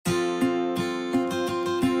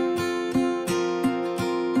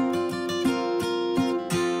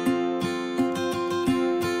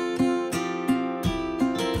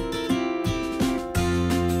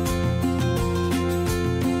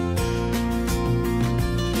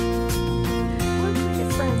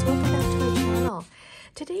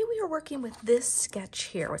working with this sketch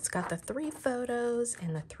here. It's got the 3 photos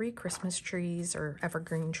and the 3 Christmas trees or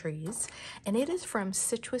evergreen trees, and it is from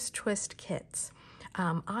Citrus Twist Kits.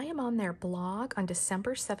 I am on their blog on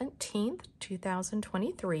December 17th,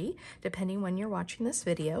 2023, depending when you're watching this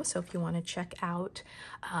video. So if you want to check out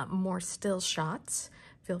more still shots,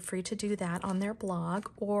 feel free to do that on their blog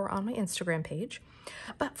or on my Instagram page.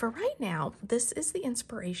 But for right now, this is the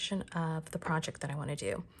inspiration of the project that I want to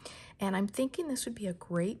do. And I'm thinking this would be a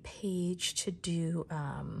great page to do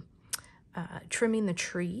trimming the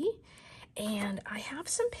tree. And I have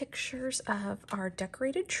some pictures of our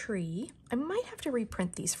decorated tree. I might have to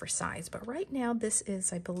reprint these for size, but right now this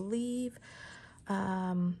is, I believe,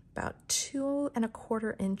 about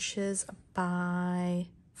 2¼ inches by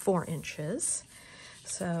 4 inches.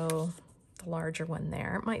 So the larger one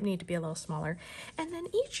there might need to be a little smaller. And then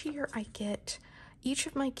each year I get each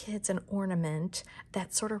of my kids an ornament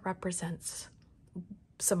that sort of represents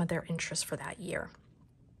some of their interests for that year.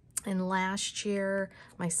 And last year,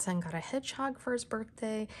 my son got a hedgehog for his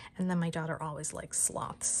birthday, and then my daughter always likes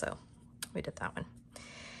sloths, so we did that one.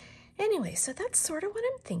 Anyway, so that's sort of what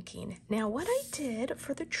I'm thinking. Now, what I did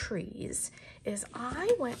for the trees is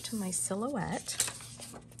I went to my Silhouette,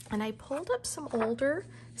 and I pulled up some older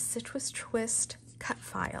Citrus Twist cut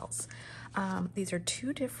files. These are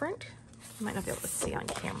 2 different, you might not be able to see on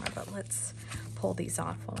camera, but let's pull these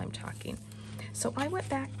off while I'm talking. So I went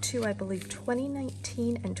back to, I believe,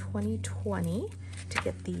 2019 and 2020 to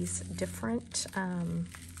get these different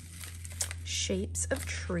shapes of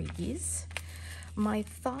trees. My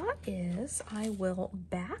thought is I will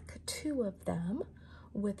back 2 of them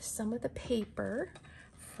with some of the paper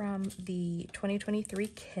from the 2023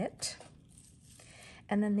 kit.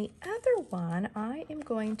 And then the other one, I am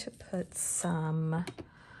going to put some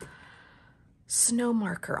snow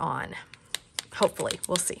marker on. Hopefully,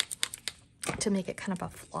 we'll see. To make it kind of a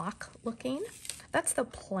flock looking. That's the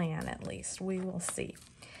plan, at least. We will see.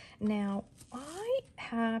 Now, I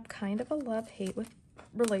have kind of a love-hate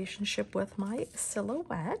relationship with my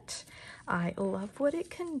Silhouette. I love what it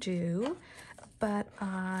can do, but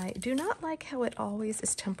I do not like how it always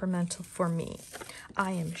is temperamental for me.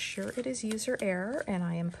 I am sure it is user error, and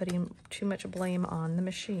I am putting too much blame on the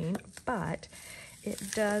machine, but it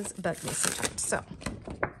does bug me sometimes. So,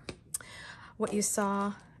 what you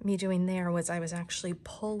saw me doing there was I was actually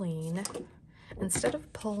pulling, instead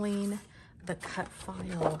of pulling the cut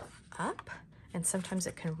file up, and sometimes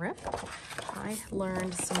it can rip, I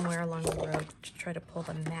learned somewhere along the road to try to pull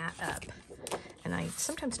the mat up, and I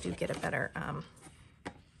sometimes do get a better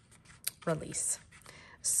release.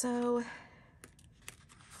 So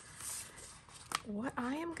what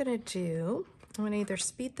I am gonna do, I'm gonna either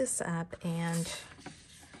speed this up and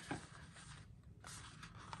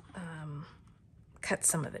cut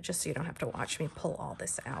some of it just so you don't have to watch me pull all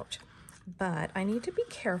this out. But I need to be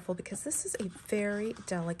careful because this is a very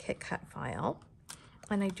delicate cut file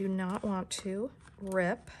and I do not want to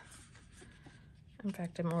rip. In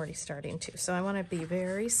fact, I'm already starting to. So I want to be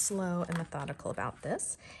very slow and methodical about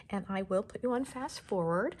this. And I will put you on fast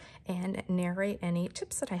forward and narrate any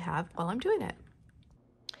tips that I have while I'm doing it.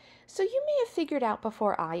 So you may have figured out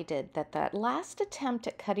before I did that that last attempt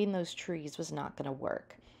at cutting those trees was not going to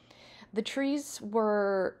work. The trees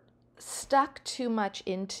were stuck too much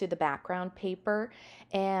into the background paper,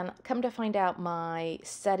 and come to find out my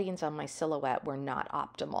settings on my Silhouette were not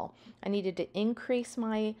optimal. I needed to increase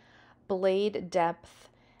my blade depth,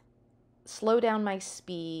 slow down my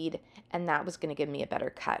speed, and that was going to give me a better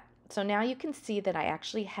cut. So now you can see that I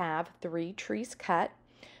actually have 3 trees cut.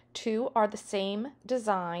 2 are the same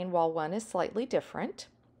design while 1 is slightly different.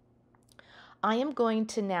 I am going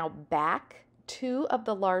to now back 2 of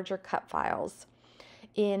the larger cut files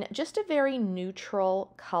in just a very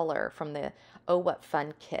neutral color from the Oh What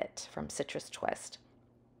Fun kit from Citrus Twist.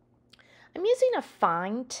 I'm using a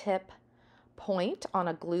fine tip point on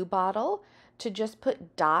a glue bottle to just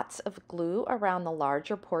put dots of glue around the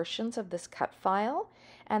larger portions of this cut file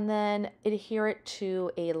and then adhere it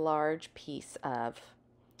to a large piece of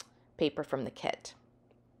paper from the kit.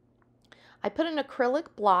 I put an acrylic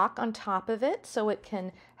block on top of it so it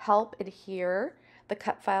can help adhere the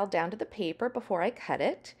cut file down to the paper before I cut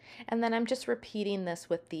it. And then I'm just repeating this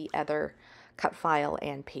with the other cut file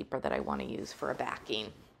and paper that I want to use for a backing.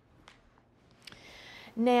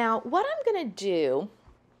 Now, what I'm going to do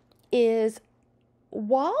is,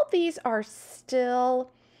 while these are still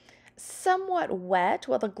somewhat wet,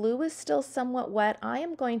 while the glue is still somewhat wet, I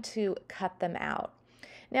am going to cut them out.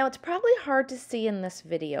 Now, it's probably hard to see in this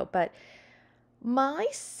video, but my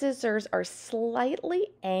scissors are slightly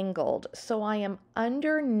angled, so I am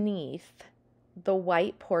underneath the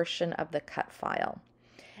white portion of the cut file.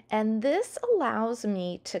 And this allows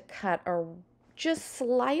me to cut just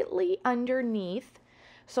slightly underneath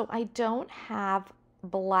so I don't have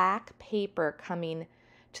black paper coming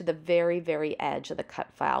to the very, very edge of the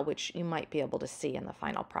cut file, which you might be able to see in the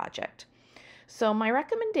final project. So my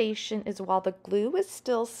recommendation is while the glue is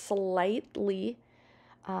still slightly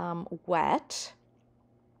wet,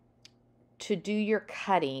 to do your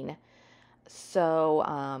cutting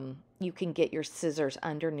so you can get your scissors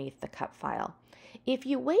underneath the cut file. If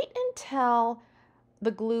you wait until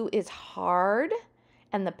the glue is hard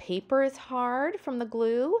and the paper is hard from the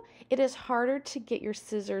glue, it is harder to get your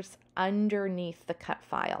scissors underneath the cut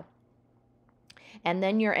file. And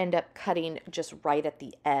then you end up cutting just right at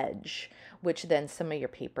the edge, which then some of your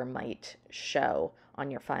paper might show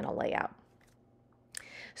on your final layout.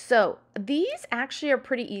 So these actually are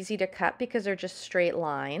pretty easy to cut because they're just straight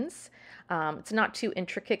lines. It's not too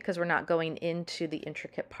intricate because we're not going into the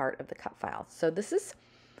intricate part of the cut file. So this is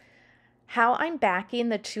how I'm backing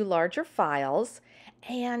the two larger files.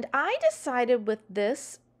 And I decided with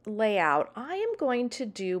this layout, I am going to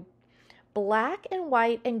do black and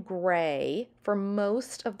white and gray for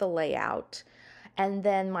most of the layout. And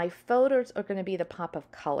then my photos are going to be the pop of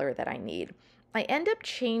color that I need. I end up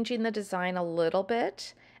changing the design a little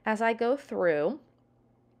bit as I go through.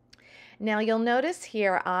 Now you'll notice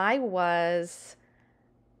here I was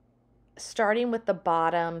starting with the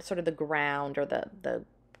bottom, sort of the ground or the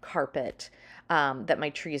carpet that my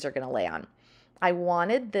trees are going to lay on. I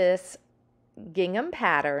wanted this gingham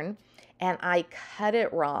pattern and I cut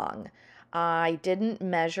it wrong. I didn't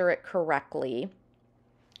measure it correctly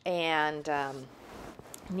and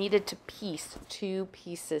needed to piece two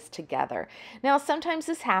pieces together. Now sometimes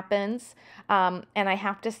this happens and I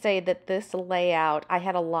have to say that this layout, I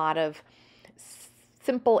had a lot of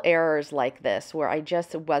simple errors like this where I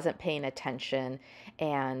just wasn't paying attention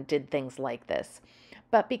and did things like this.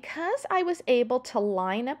 But because I was able to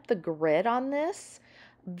line up the grid on this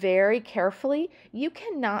very carefully, you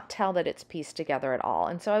cannot tell that it's pieced together at all.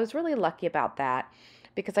 And so I was really lucky about that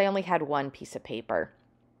because I only had one piece of paper.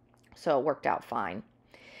 So it worked out fine.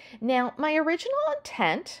 Now, my original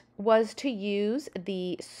intent was to use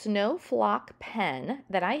the Snow Flock pen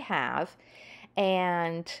that I have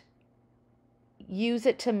and use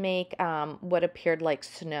it to make what appeared like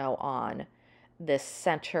snow on this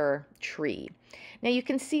center tree. Now you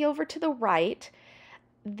can see over to the right,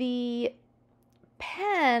 the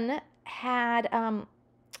pen had,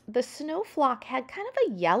 the Snow Flock had kind of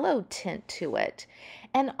a yellow tint to it.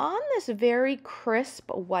 And on this very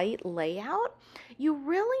crisp white layout, you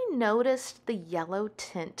really noticed the yellow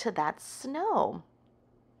tint to that snow.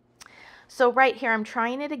 So right here, I'm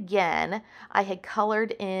trying it again. I had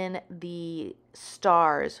colored in the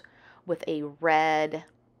stars with a red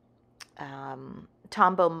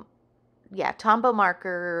Tombow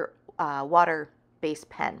marker water-based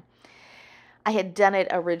pen. I had done it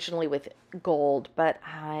originally with gold, but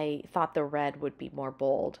I thought the red would be more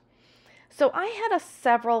bold. So I had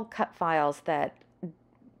several cut files that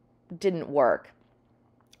didn't work.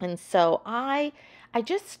 And so I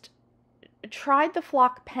just tried the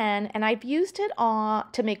Flock pen, and I've used it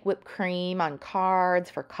to make whipped cream on cards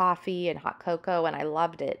for coffee and hot cocoa, and I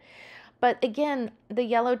loved it. But again, the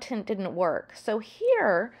yellow tint didn't work. So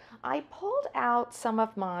here I pulled out some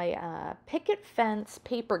of my Picket Fence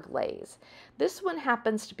paper glaze. This one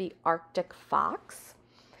happens to be Arctic Fox.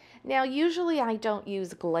 Now usually I don't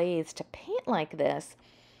use glaze to paint like this,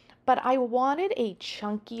 but I wanted a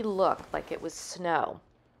chunky look like it was snow.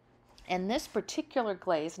 And this particular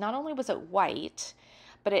glaze, not only was it white,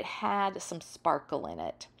 but it had some sparkle in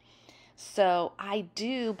it. So I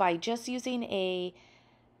do, by just using a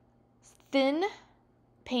thin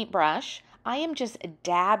paintbrush, I am just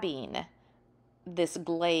dabbing this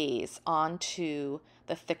glaze onto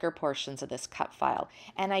the thicker portions of this cut file.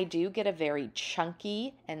 And I do get a very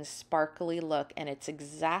chunky and sparkly look, and it's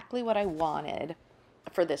exactly what I wanted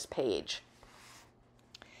for this page.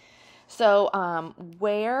 So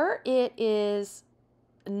where it is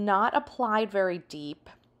not applied very deep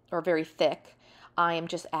or very thick, I am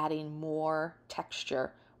just adding more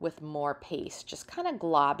texture with more paste, just kind of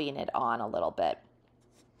globbing it on a little bit.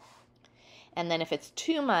 And then if it's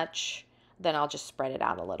too much, then I'll just spread it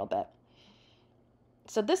out a little bit.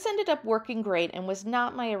 So this ended up working great and was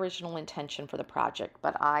not my original intention for the project,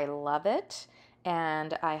 but I love it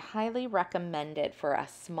and I highly recommend it for a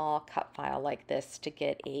small cut file like this to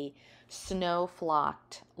get a snow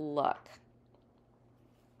flocked look.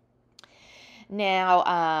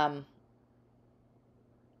 Now,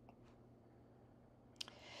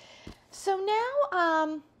 so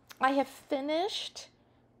now I have finished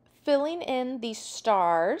filling in these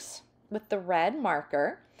stars with the red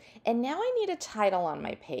marker, And now I need a title on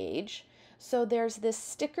my page. So there's this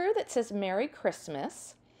sticker that says Merry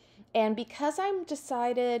Christmas. And because I'm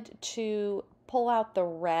decided to pull out the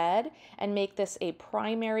red and make this a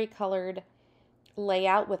primary colored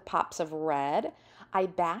layout with pops of red, I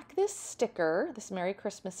back this sticker, this Merry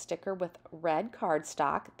Christmas sticker, with red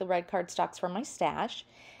cardstock. The red cardstock's from my stash.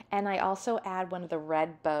 And I also add one of the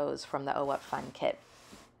red bows from the Oh What Fun kit.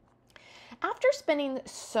 After spending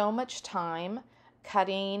so much time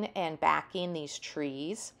cutting and backing these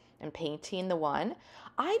trees and painting the one,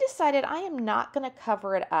 I decided I am not going to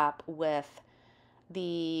cover it up with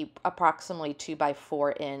the approximately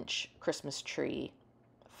 2x4-inch Christmas tree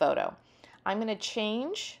photo. I'm going to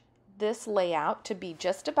change this layout to be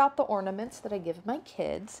just about the ornaments that I give my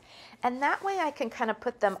kids, and that way I can kind of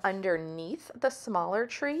put them underneath the smaller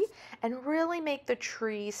tree and really make the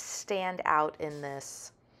trees stand out in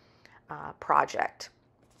this project.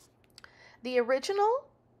 The original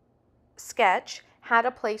sketch had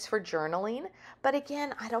a place for journaling, but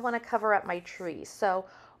again, I don't want to cover up my tree. So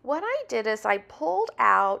what I did is I pulled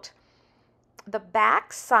out the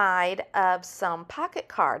back side of some pocket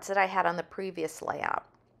cards that I had on the previous layout.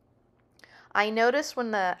 I noticed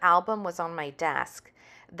when the album was on my desk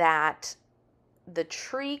that the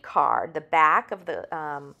tree card, the back of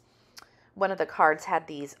the one of the cards had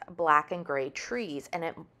these black and gray trees, and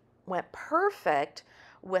it went perfect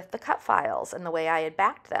with the cut files and the way I had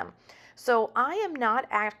backed them. So I am not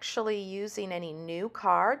actually using any new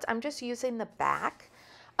cards. I'm just using the back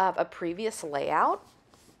of a previous layout.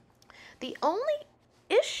 The only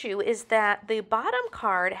issue is that the bottom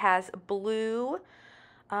card has blue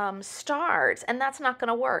stars, and that's not going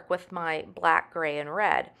to work with my black, gray, and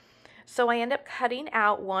red. So I end up cutting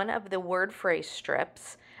out one of the word phrase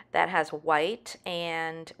strips that has white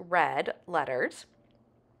and red letters.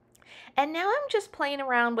 And now I'm just playing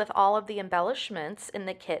around with all of the embellishments in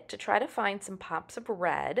the kit to try to find some pops of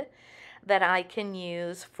red that I can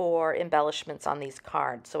use for embellishments on these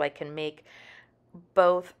cards, so I can make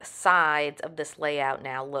both sides of this layout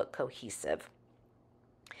now look cohesive.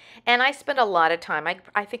 And I spend a lot of time,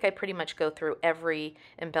 I think I pretty much go through every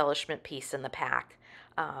embellishment piece in the pack,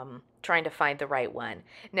 trying to find the right one.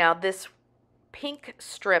 Now this pink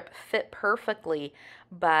strip fit perfectly,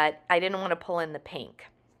 but I didn't want to pull in the pink,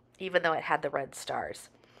 even though it had the red stars.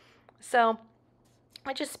 So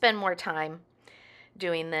I just spend more time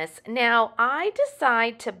doing this. Now I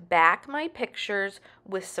decide to back my pictures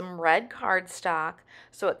with some red cardstock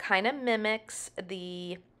so it kind of mimics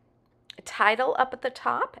the title up at the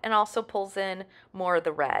top and also pulls in more of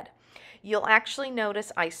the red. You'll actually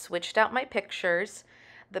notice I switched out my pictures.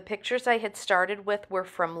 The pictures I had started with were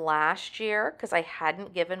from last year because I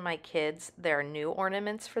hadn't given my kids their new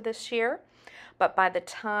ornaments for this year. But by the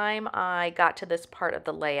time I got to this part of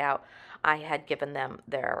the layout, I had given them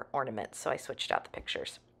their ornaments, so I switched out the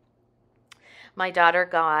pictures. My daughter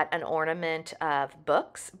got an ornament of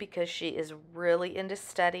books because she is really into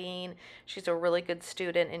studying. She's a really good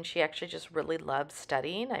student, and she actually just really loves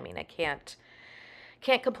studying. I mean, I can't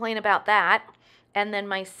complain about that. And then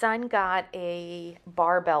my son got a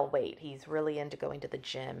barbell weight. He's really into going to the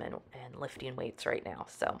gym and lifting weights right now.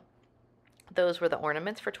 So those were the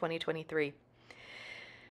ornaments for 2023.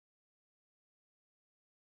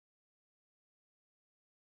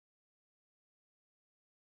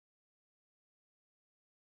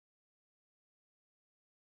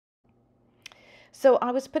 So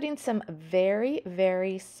I was putting some very,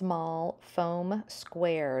 very small foam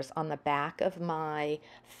squares on the back of my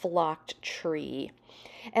flocked tree.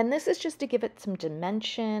 And this is just to give it some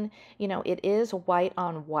dimension. You know, it is white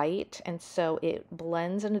on white, and so it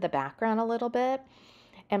blends into the background a little bit.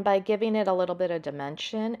 And by giving it a little bit of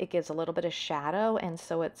dimension, it gives a little bit of shadow, and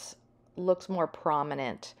so it looks more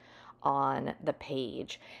prominent on the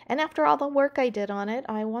page. And after all the work I did on it,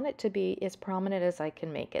 I want it to be as prominent as I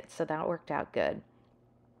can make it, so that worked out good.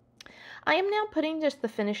 I am now putting just the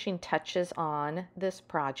finishing touches on this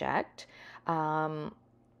project.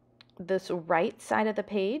 This right side of the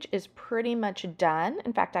page is pretty much done.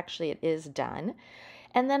 In fact, actually it is done.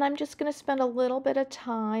 And then I'm just going to spend a little bit of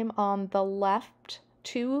time on the left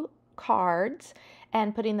two cards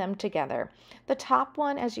and putting them together. The top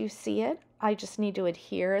one, as you see it, I just need to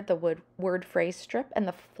adhere the word phrase strip and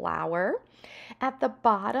the flower. At the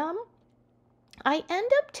bottom, I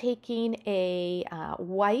end up taking a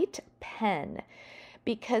white pen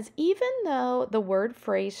because even though the word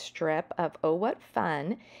phrase strip of Oh What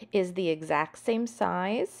Fun is the exact same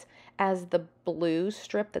size as the blue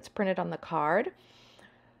strip that's printed on the card,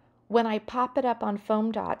 when I pop it up on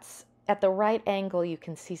Foam Dots at the right angle, you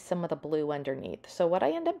can see some of the blue underneath. So what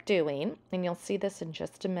I end up doing, and you'll see this in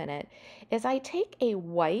just a minute, is I take a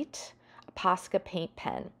white Posca paint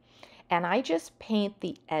pen and I just paint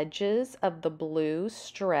the edges of the blue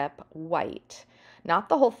strip white. Not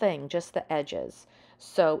the whole thing, just the edges.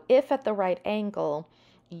 So if at the right angle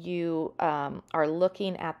you are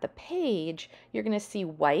looking at the page, you're going to see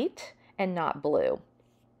white and not blue.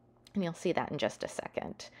 And you'll see that in just a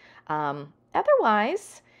second.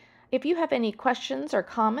 Otherwise, if you have any questions or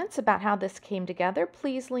comments about how this came together,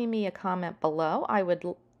 please leave me a comment below. I would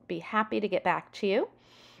be happy to get back to you.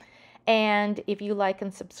 And if you like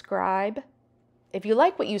and subscribe, if you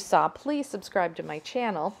like what you saw, please subscribe to my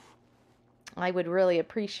channel. I would really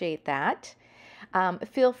appreciate that.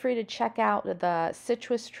 Feel free to check out the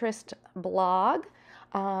Citrus Trist blog,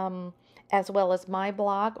 as well as my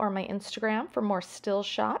blog or my Instagram for more still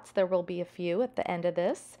shots. There will be a few at the end of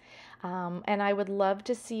this. And I would love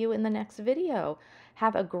to see you in the next video.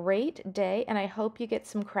 Have a great day, and I hope you get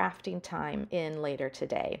some crafting time in later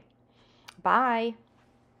today. Bye.